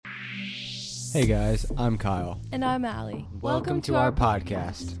Hey guys, I'm Kyle. And I'm Allie. Welcome to our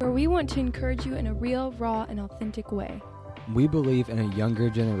podcast, where we want to encourage you in a real, raw, and authentic way. We believe in a younger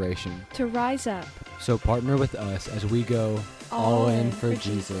generation to rise up. So partner with us as we go all in for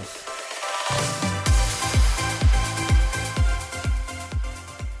Jesus.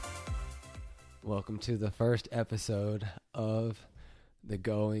 Welcome to the first episode of the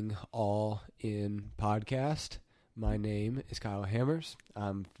Going All In podcast. My name is Kyle Hammers.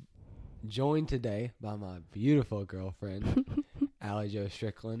 I'm joined today by my beautiful girlfriend, Allie Jo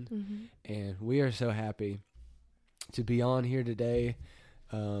Strickland, and we are so happy to be on here today.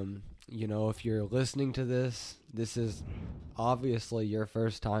 If you're listening to this is obviously your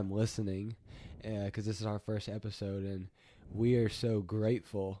first time listening, because this is our first episode, and we are so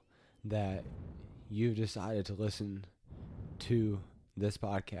grateful that you've decided to listen to this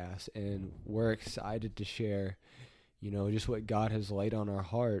podcast, and we're excited to share, just what God has laid on our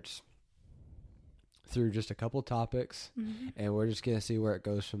hearts through just a couple topics, and we're just going to see where it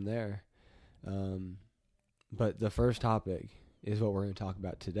goes from there. But the first topic is what we're going to talk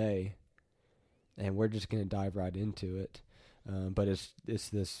about today, and we're just going to dive right into it. But it's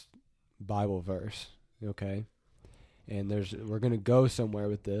this Bible verse, okay? And we're going to go somewhere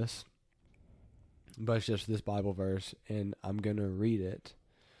with this, but it's just this Bible verse, and I'm going to read it.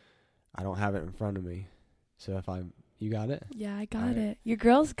 I don't have it in front of me, so you got it? Yeah, I got it. Your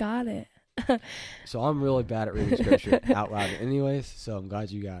girl's got it. So I'm really bad at reading scripture out loud anyways, so I'm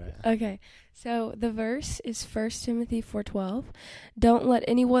glad you got it. Okay, so the verse is 1 Timothy 4:12. Don't let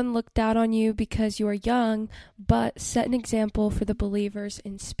anyone look down on you because you are young, but set an example for the believers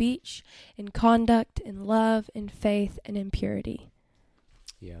in speech, in conduct, in love, in faith, and in purity.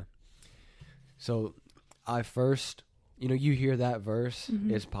 Yeah. So I first, you hear that verse,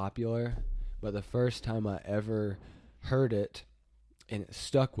 it's popular, but the first time I ever heard it and it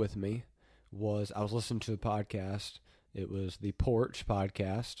stuck with me was I was listening to a podcast. It was the Porch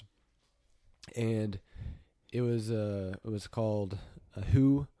podcast, and it was called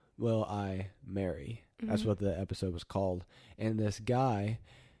Who Will I Marry? That's what the episode was called. And this guy,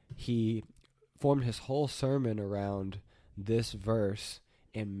 he formed his whole sermon around this verse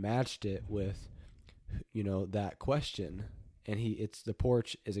and matched it with, that question. And it's the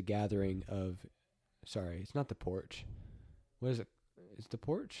Porch is a gathering of, sorry, it's not the Porch. What is it? It's the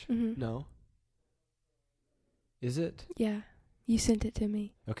Porch? No. Is it? Yeah. You sent it to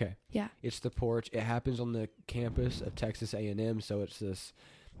me. Okay. Yeah. It's the Porch. It happens on the campus of Texas A&M, so it's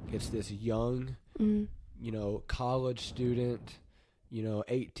this young, college student,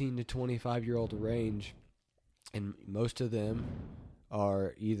 18 to 25-year-old range, and most of them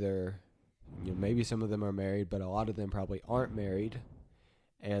are either, maybe some of them are married, but a lot of them probably aren't married,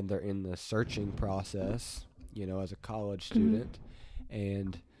 and they're in the searching process, as a college student,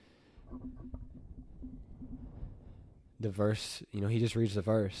 and the verse, he just reads the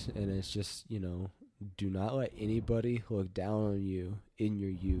verse, and it's just, do not let anybody look down on you in your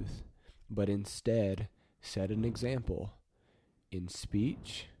youth, but instead set an example in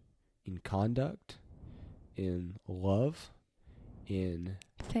speech, in conduct, in love, in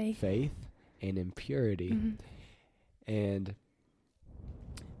faith and in purity. And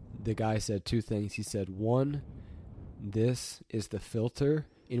the guy said two things. He said, one, this is the filter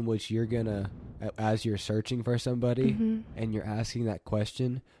in which you're gonna, as you're searching for somebody and you're asking that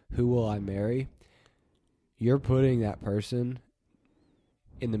question, who will I marry? You're putting that person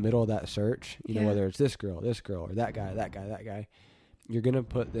in the middle of that search, whether it's this girl, or that guy. You're gonna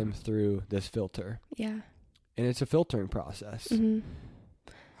put them through this filter. Yeah. And it's a filtering process.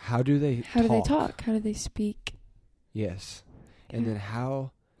 How do they talk? How do they speak? Yes. And then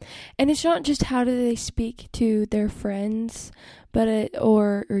how... And it's not just how do they speak to their friends, but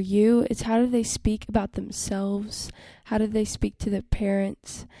or you. It's how do they speak about themselves? How do they speak to their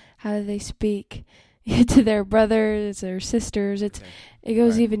parents? How do they speak to their brothers or sisters? It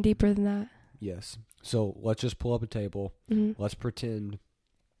goes even deeper than that. Yes. So let's just pull up a table. Let's pretend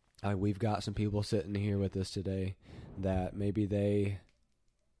we've got some people sitting here with us today that maybe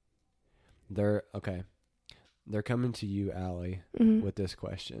they're okay. They're coming to you, Allie, with this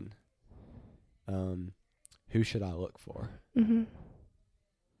question. Who should I look for?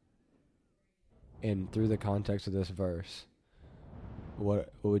 And through the context of this verse,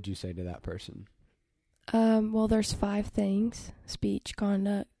 what would you say to that person? Well, there's 5 things: speech,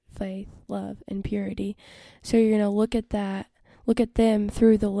 conduct, faith, love, and purity. So you're going to look at them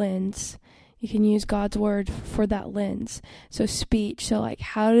through the lens, You can use God's word for that lens. So speech. So like,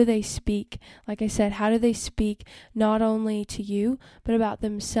 how do they speak? Like I said, how do they speak not only to you, but about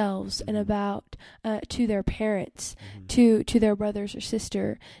themselves and about to their parents, to their brothers or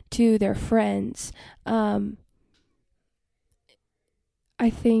sister, to their friends. I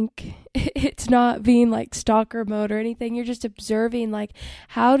think it's not being like stalker mode or anything. You're just observing, like,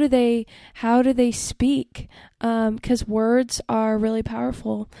 how do they speak? 'Cause words are really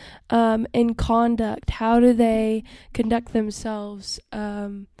powerful. In conduct, how do they conduct themselves?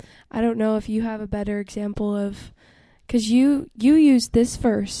 I don't know if you have a better example of, 'cause you used this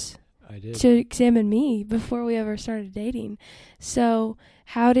verse I did. to examine me before we ever started dating. So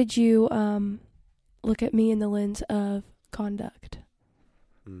how did you look at me in the lens of conduct?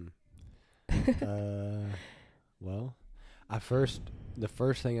 Well, the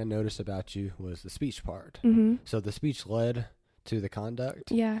first thing I noticed about you was the speech part. Mm-hmm. So the speech led to the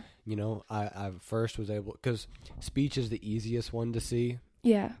conduct. Yeah. You know, I first was able, because speech is the easiest one to see.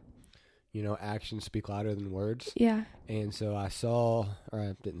 Yeah. You know, actions speak louder than words. Yeah. And so I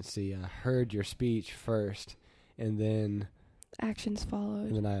heard your speech first, and then Actions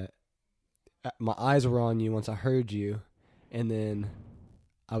followed. my eyes were on you once I heard you, and then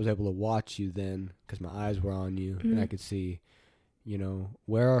I was able to watch you then because my eyes were on you, and I could see, you know,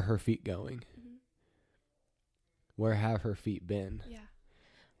 where are her feet going? Where have her feet been? Yeah.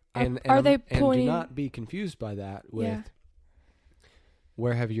 And Are they pointing? And do not be confused by that with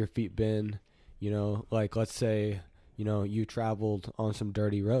where have your feet been? You know, like let's say, you know, you traveled on some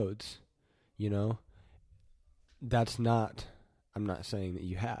dirty roads, you know. I'm not saying that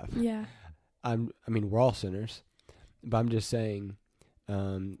you have. Yeah. I mean, we're all sinners, but I'm just saying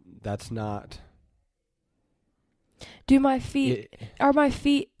that's not. Are my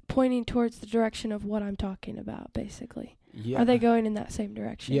feet pointing towards the direction of what I'm talking about, basically? Yeah. Are they going in that same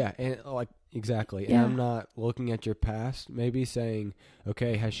direction? Yeah, and like exactly. Yeah. And I'm not looking at your past, maybe saying,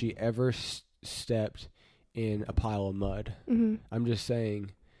 okay, has she ever stepped in a pile of mud? Mm-hmm. I'm just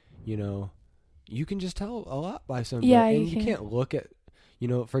saying, you know, you can just tell a lot by somebody. Yeah, and you you can. can't look at, you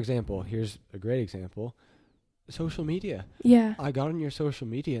know, for example, here's a great example. Social media. Yeah. I got on your social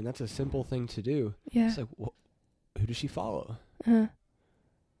media, and that's a simple thing to do. Yeah. It's like, well, who does she follow? Uh-huh.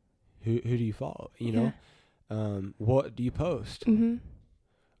 Who do you follow? You know, what do you post? Mm-hmm.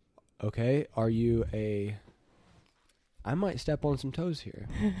 Okay, are you I might step on some toes here.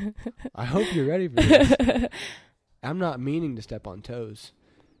 I hope you're ready for this. I'm not meaning to step on toes.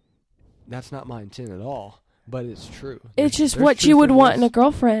 That's not my intent at all, but it's true. It's just there's what you truth would in want in this. a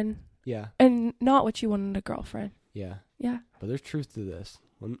girlfriend. Yeah. And not what you want in a girlfriend. Yeah. Yeah. But there's truth to this.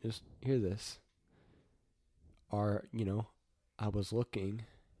 Let me just hear this. I was looking.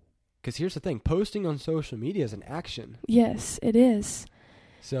 Because here's the thing. Posting on social media is an action. Yes, it is.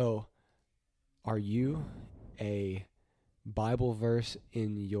 So, are you a Bible verse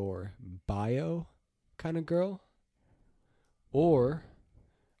in your bio kind of girl? Or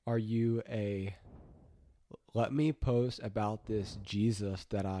are you let me post about this Jesus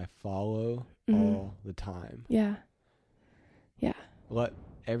that I follow all the time? Yeah. Yeah. Let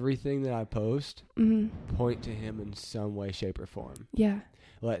everything that I post point to him in some way, shape, or form. Yeah.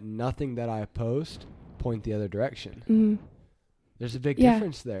 Let nothing that I post point the other direction. Mm-hmm. There's a big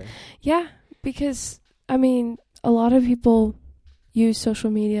difference there. Yeah, because, I mean, a lot of people use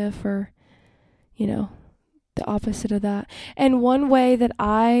social media for, the opposite of that. And one way that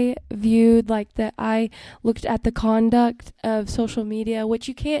I viewed, that I looked at the conduct of social media, which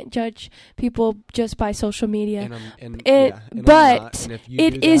you can't judge people just by social media. But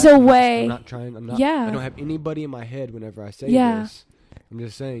it is a way. I don't have anybody in my head whenever I say this. I'm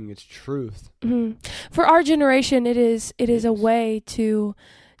just saying it's truth. Mm-hmm. For our generation, it is a way to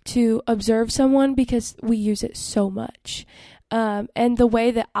observe someone because we use it so much. And the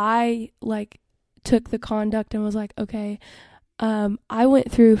way that I took the conduct and was like, okay, I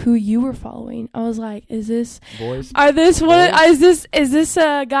went through who you were following. I was like, is this a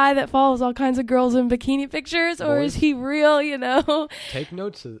guy that follows all kinds of girls in bikini pictures, or is he real? Take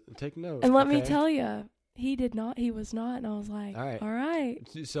note. And let me tell you, he did not. He was not. And I was like, all right.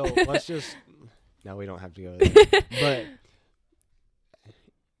 So let's just. No, we don't have to go there.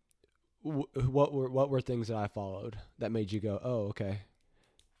 But what were things that I followed that made you go, oh, okay?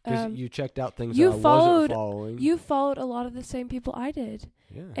 Because you checked out things that I wasn't following. You followed a lot of the same people I did.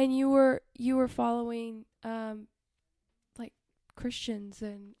 Yeah. And you were following Christians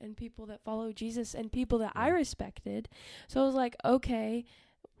and people that follow Jesus and people that I respected. So I was like, okay,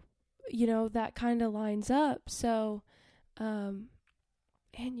 that kind of lines up. So and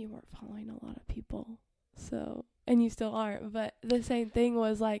you weren't following a lot of people. So and you still aren't. But the same thing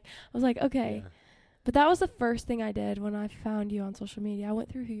was like, I was like, okay. Yeah. But that was the first thing I did when I found you on social media. I went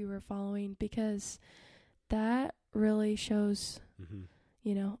through who you were following because that really shows,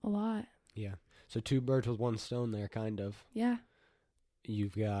 Mm-hmm. a lot. Yeah. So 2 birds with 1 stone there, kind of. Yeah.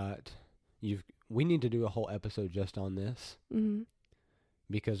 We need to do a whole episode just on this Mm-hmm.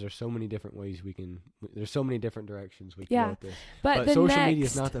 because there's so many different ways there's so many different directions we can Yeah. go with this. But Social media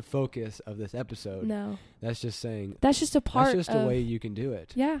is not the focus of this episode. No. That's just saying, That's just a part that's just a way you can do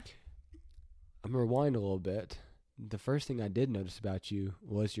it. Yeah. I'm going to rewind a little bit. The first thing I did notice about you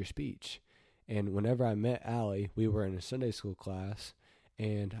was your speech. And whenever I met Allie, we were in a Sunday school class,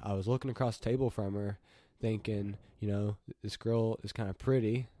 and I was looking across the table from her thinking, this girl is kind of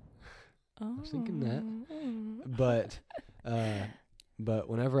pretty. Oh. I was thinking that. But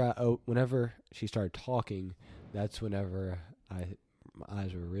whenever she started talking, that's whenever my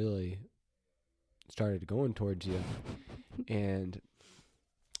eyes were really started going towards you. And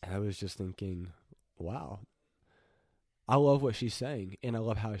I was just thinking, wow, I love what she's saying, and I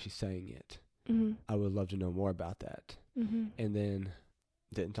love how she's saying it. Mm-hmm. I would love to know more about that. Mm-hmm. And then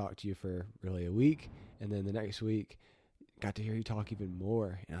didn't talk to you for really a week, and then the next week got to hear you talk even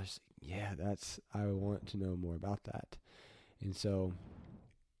more, and I was like, yeah, I want to know more about that. And so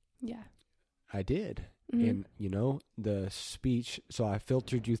Yeah. I did. Mm-hmm. And the speech, so I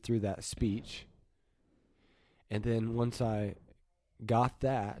filtered you through that speech, and then once I got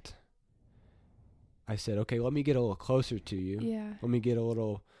that, I said, okay, let me get a little closer to you. Yeah. Let me get a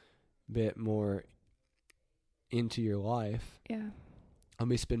little bit more into your life. Yeah. Let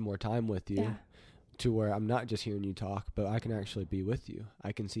me spend more time with you. Yeah. To where I'm not just hearing you talk, but I can actually be with you.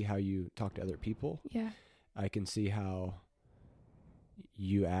 I can see how you talk to other people. Yeah. I can see how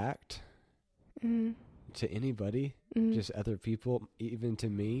you act Mm-hmm. to anybody, Mm-hmm. just other people, even to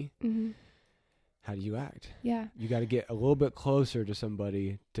me. Mm-hmm. How do you act? Yeah. You got to get a little bit closer to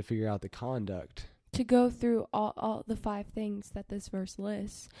somebody to figure out the conduct. To go through all the 5 things that this verse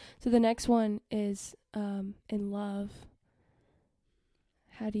lists. So the next one is in love.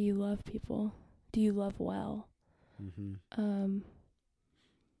 How do you love people? Do you love well? Mm-hmm.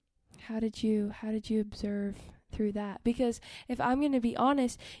 How did you observe through that? Because if I'm going to be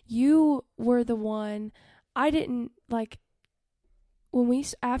honest, you were the one. I didn't like when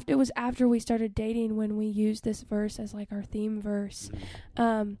it was after we started dating when we used this verse as like our theme verse.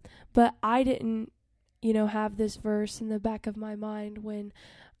 Mm-hmm. But I didn't have this verse in the back of my mind when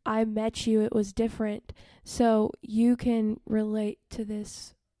I met you. It was different. So you can relate to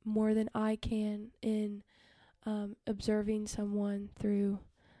this more than I can in observing someone through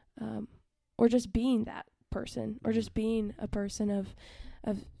or just being that person, or just being a person of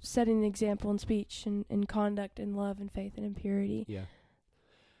setting an example in speech and conduct and love and faith and in purity. Yeah.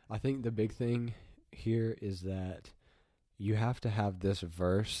 I think the big thing here is that you have to have this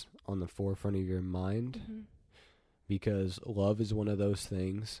verse on the forefront of your mind, Mm-hmm. because love is one of those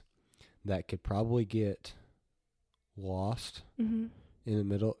things that could probably get lost Mm-hmm. in the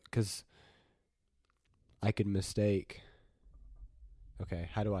middle, because I could mistake. Okay,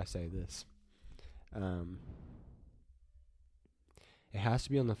 how do I say this? It has to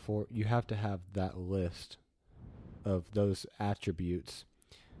be on the you have to have that list of those attributes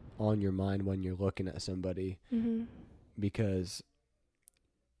on your mind when you're looking at somebody, Mm-hmm. because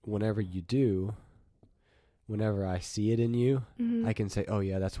whenever you do, whenever I see it in you, Mm-hmm. I can say, oh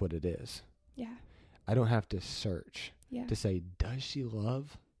yeah, that's what it is. Yeah. I don't have to search Yeah. to say, does she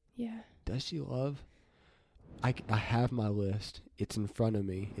love? Yeah. Does she love? I have my list. It's in front of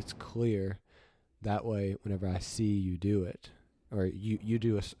me. It's clear. That way, whenever I see you do it, or you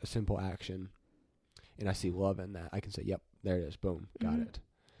do a simple action, and I see love in that, I can say, yep, there it is. Boom, got Mhm. it.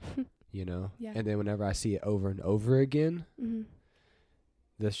 Yeah. And then whenever I see it over and over again, Mm-hmm.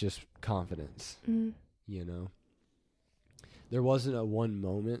 that's just confidence. Mm-hmm. There wasn't a one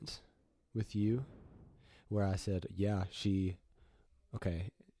moment with you where I said, yeah, she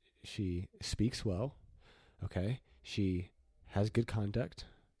speaks well. Okay. She has good conduct.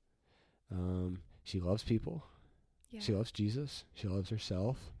 She loves people. Yeah. She loves Jesus. She loves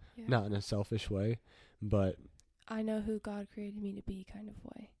herself. Yeah. Not in a selfish way, but I know who God created me to be kind of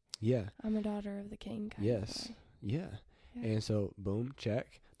way. yeah. I'm a daughter of the King kind Yes. of way. Yeah. Yeah. And so, boom,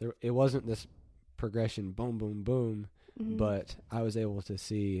 check. It wasn't this progression, boom, boom, boom, Mm-hmm. but I was able to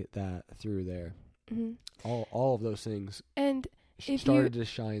see that through there. Mm-hmm. All of those things And if started to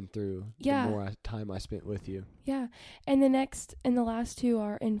shine through Yeah. the more time I spent with you. yeah, and the last 2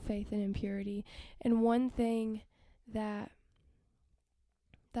 are in faith and in purity. And one thing that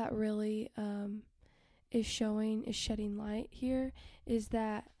really is shedding light here is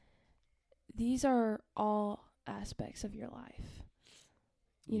that these are all aspects of your life.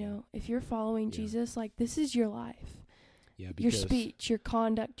 You Yeah. know, if you're following Yeah. Jesus, like, this is your life. Yeah, Your because speech, your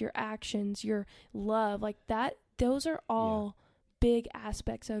conduct, your actions, your love, like that, those are all big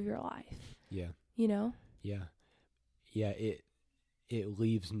aspects of your life, yeah, you know? yeah, yeah. It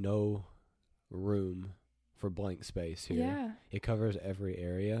leaves no room for blank space here. Yeah. It covers every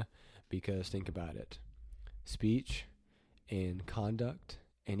area, because think about it: speech and conduct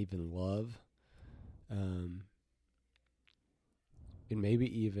and even love, and maybe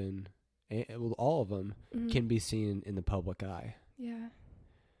even well, all of them Mhm. can be seen in the public eye. Yeah.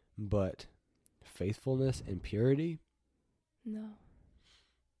 But faithfulness and purity, No.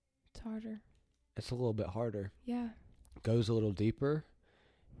 It's harder. it's a little bit harder. Yeah. Goes a little deeper,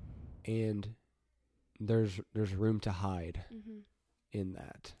 and there's room to hide Mm-hmm. in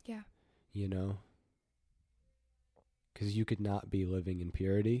that, Yeah. you know? Because you could not be living in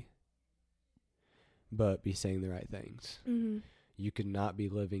purity, but be saying the right things. Mm-hmm. You could not be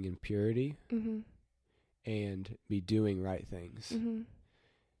living in purity Mm-hmm. and be doing right things. Mm-hmm.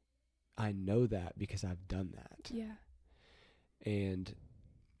 I know that because I've done that. Yeah. And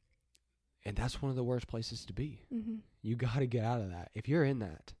that's one of the worst places to be. Mm-hmm. You got to get out of that. If you're in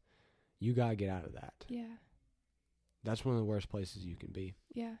that, you got to get out of that. Yeah. That's one of the worst places you can be.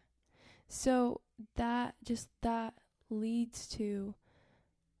 Yeah. So that leads to,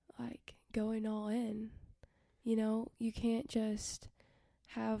 like, going all in. You know, you can't just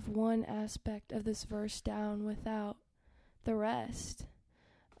have one aspect of this verse down without the rest.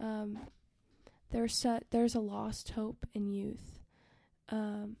 There's a lost hope in youth.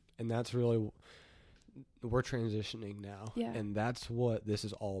 And that's really, we're transitioning now. Yeah. And that's what this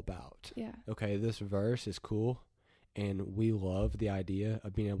is all about. Yeah. Okay, this verse is cool, and we love the idea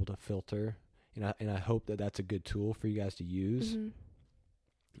of being able to filter, and I hope that that's a good tool for you guys to use.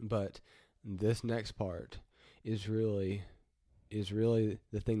 Mm-hmm. But this next part is really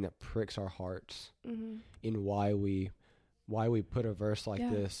the thing that pricks our hearts Mm-hmm. in why we put a verse like Yeah.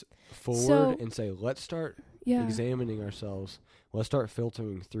 this forward So- and say, let's start Yeah. examining ourselves. Let's start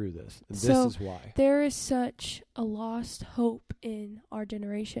filtering through this. This So- is why. There is such a lost hope in our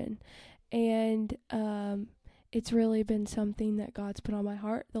generation, and it's really been something that God's put on my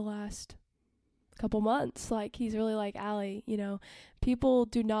heart the last couple months. Like, he's really like, Allie, you know, people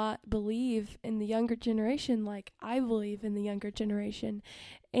do not believe in the younger generation like I believe in the younger generation.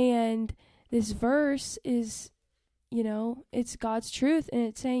 And this verse is, you know, it's God's truth, and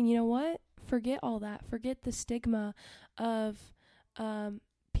it's saying, you know what? Forget all that. Forget the stigma of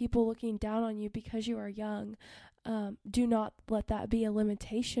people looking down on you because you are young. Do not let that be a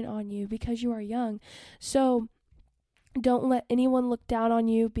limitation on you because you are young. So don't let anyone look down on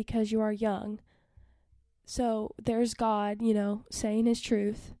you because you are young. So there's God, you know, saying his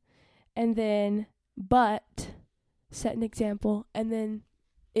truth, and then, but set an example, and then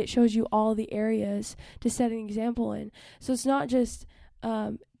it shows you all the areas to set an example in. So it's not just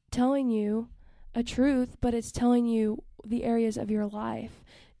telling you a truth, but it's telling you the areas of your life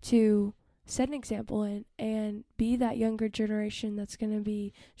to set an example in and be that younger generation that's going to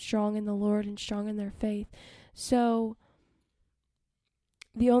be strong in the Lord and strong in their faith. So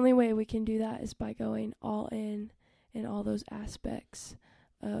the only way we can do that is by going all in all those aspects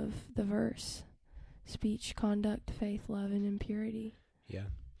of the verse: speech, conduct, faith, love, and impurity. Yeah.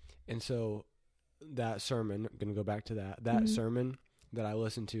 And so that sermon, I'm going to go back to that. That Mhm. sermon that I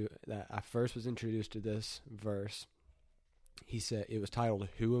listened to, that I first was introduced to this verse, he said, it was titled,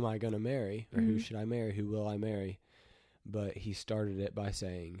 Who Am I Going to Marry? Or Who Mhm. Should I Marry? Who Will I Marry? But he started it by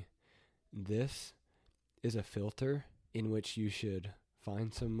saying, this is a filter in which you should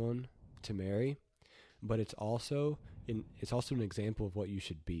find someone to marry, but it's also an example of what you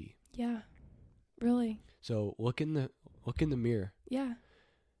should be. Yeah. Really. So look in the mirror. Yeah.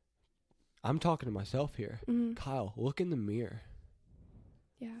 I'm talking to myself here. Mhm. Kyle, look in the mirror.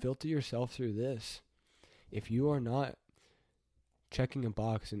 Yeah. Filter yourself through this. If you are not checking a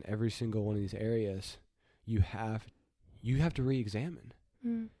box in every single one of these areas, you have to re-examine.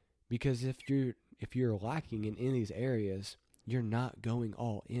 Mm. Because if you're lacking in any of these areas, you're not going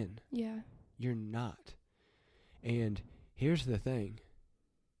all in. Yeah. You're not. And here's the thing.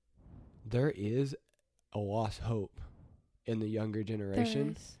 There is a lost hope in the younger generation,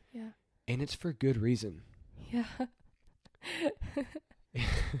 There is. Yeah. and it's for good reason. Yeah.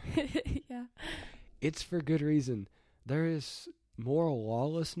 Yeah. It's for good reason. There is moral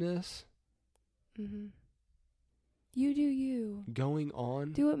lawlessness Mhm. You do you. going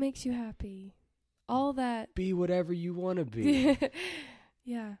on. Do what makes you happy. All that. Be whatever you want to be.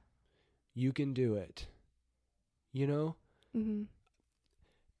 Yeah. You can do it. You know? Mhm.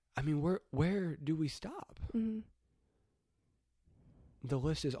 I mean, where do we stop? Mm-hmm. The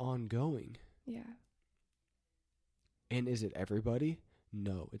list is ongoing. Yeah. And is it everybody?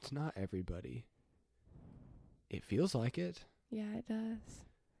 No, it's not everybody. It feels like it, Yeah, it does.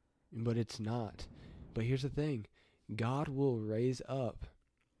 but it's not. But here's the thing. God will raise up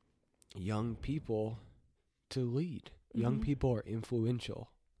young people to lead. Young Mhm. people are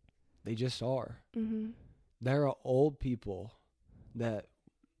influential. They just are. Mm-hmm. There are old people that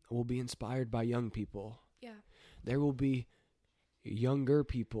will be inspired by young people. Yeah. There will be younger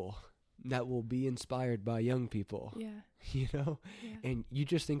people that will be inspired by young people. Yeah. You know? Yeah. And you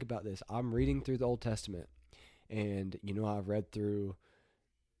just think about this. I'm reading through the Old Testament, and I've read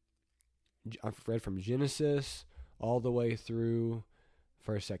from Genesis all the way through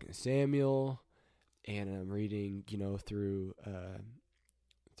 1st, 2nd Samuel, and I'm reading,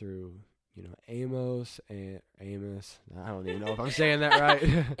 through Amos and Amos. I don't even know if I'm saying that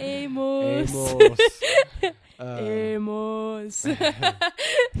right. Amos. Amos. Amos.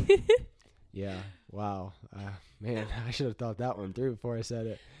 Yeah. Wow. Man, I should have thought that one through before I said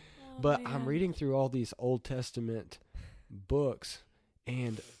it. Oh, But man. I'm reading through all these Old Testament books,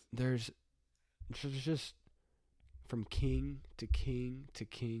 and there's just from king to king to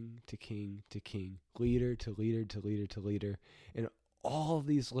king to king to king, leader to leader to leader to leader, and all of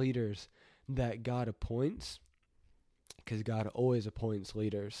these leaders that God appoints, because God always appoints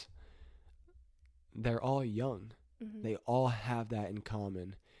leaders, they're all young. Mhm. They all have that in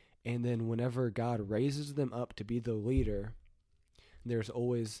common. And then whenever God raises them up to be the leader, there's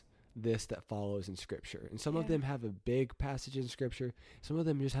always this that follows in Scripture. And some of Yeah. them have a big passage in Scripture. Some of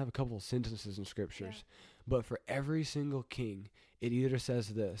them just have a couple of sentences in Scriptures. But for every single king, it either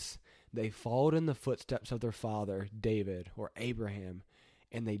says this: they followed in the footsteps of their father, David, or Abraham,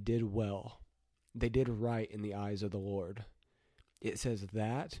 and they did well. They did right in the eyes of the Lord. It says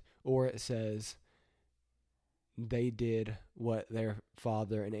that, or it says they did what their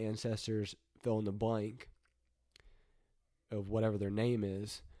father and ancestors fill in the blank of whatever their name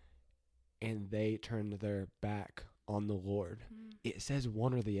is, and they turned their back on the Lord. Mhm. It says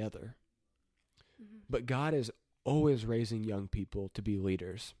one or the other. Mhm. But God is always raising young people to be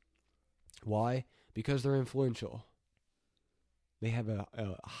leaders. Why? Because they're influential. They have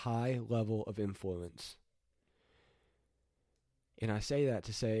a high level of influence. And I say that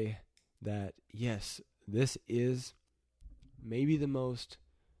to say that, yes, this is maybe the most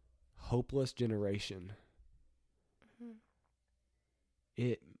hopeless generation. Mhm.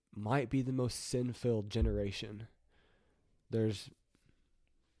 It might be the most sin-filled generation.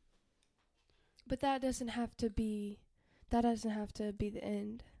 But that doesn't have to be the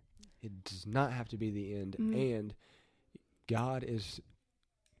end. It does not have to be the end. Mhm. And God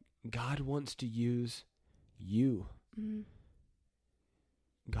wants to use you. Mhm.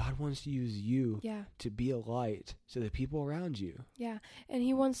 God wants to use you Yeah. to be a light to the people around you. Yeah. And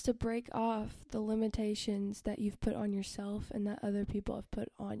he wants to break off the limitations that you've put on yourself and that other people have put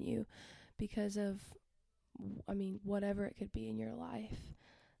on you because of, whatever it could be in your life.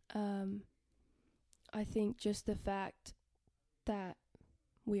 I think just the fact that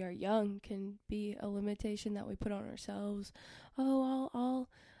we are young can be a limitation that we put on ourselves. Oh,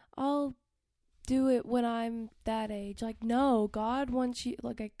 I'll do it when I'm that age. Like, no, God wants you,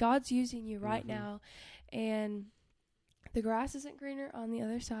 like God's using you right Mhm. now, and the grass isn't greener on the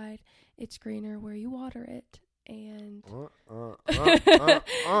other side. It's greener where you water it. And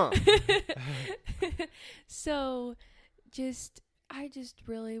so I just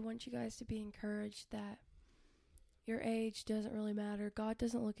really want you guys to be encouraged that your age doesn't really matter. God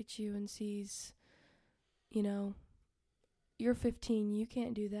doesn't look at you and sees, you're 15. You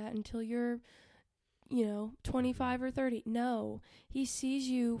can't do that until you're, 25 or 30. No, he sees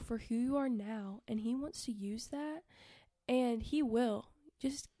you for who you are now, and he wants to use that, and he will.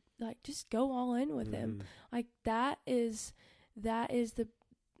 Just go all in with him. Mhm. Like that is the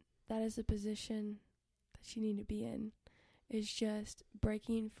position that you need to be in, is just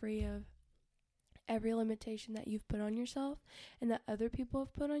breaking free of every limitation that you've put on yourself and that other people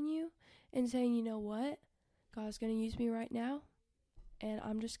have put on you, and saying, you know what, God's going to use me right now, and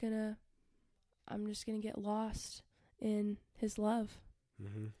I'm just going to get lost in his love,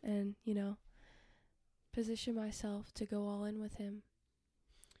 Mhm. and position myself to go all in with him.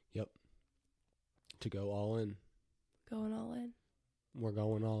 To go all in. Going all in. We're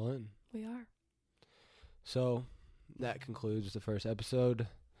going all in. We are. So that concludes the first episode.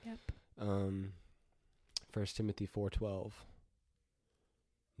 Yep. 1 Timothy 4:12.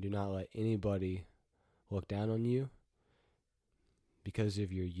 Do not let anybody look down on you because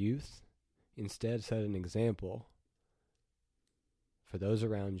of your youth. Instead, set an example for those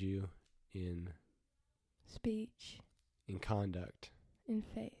around you in speech, in conduct, in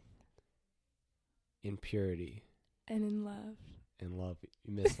faith, in purity, and in love. in love.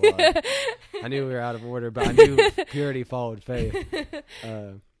 You missed love. I knew we were out of order, but I knew purity followed faith.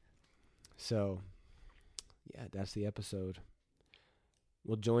 So, yeah, that's the episode.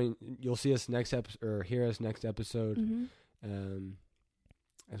 You'll see us next episode, or hear us next episode,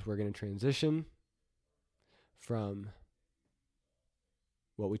 as we're going to transition from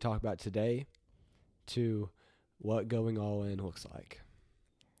what we talk about today to what going all in looks like.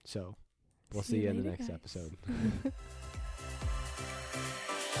 So, we'll see you in the next episode.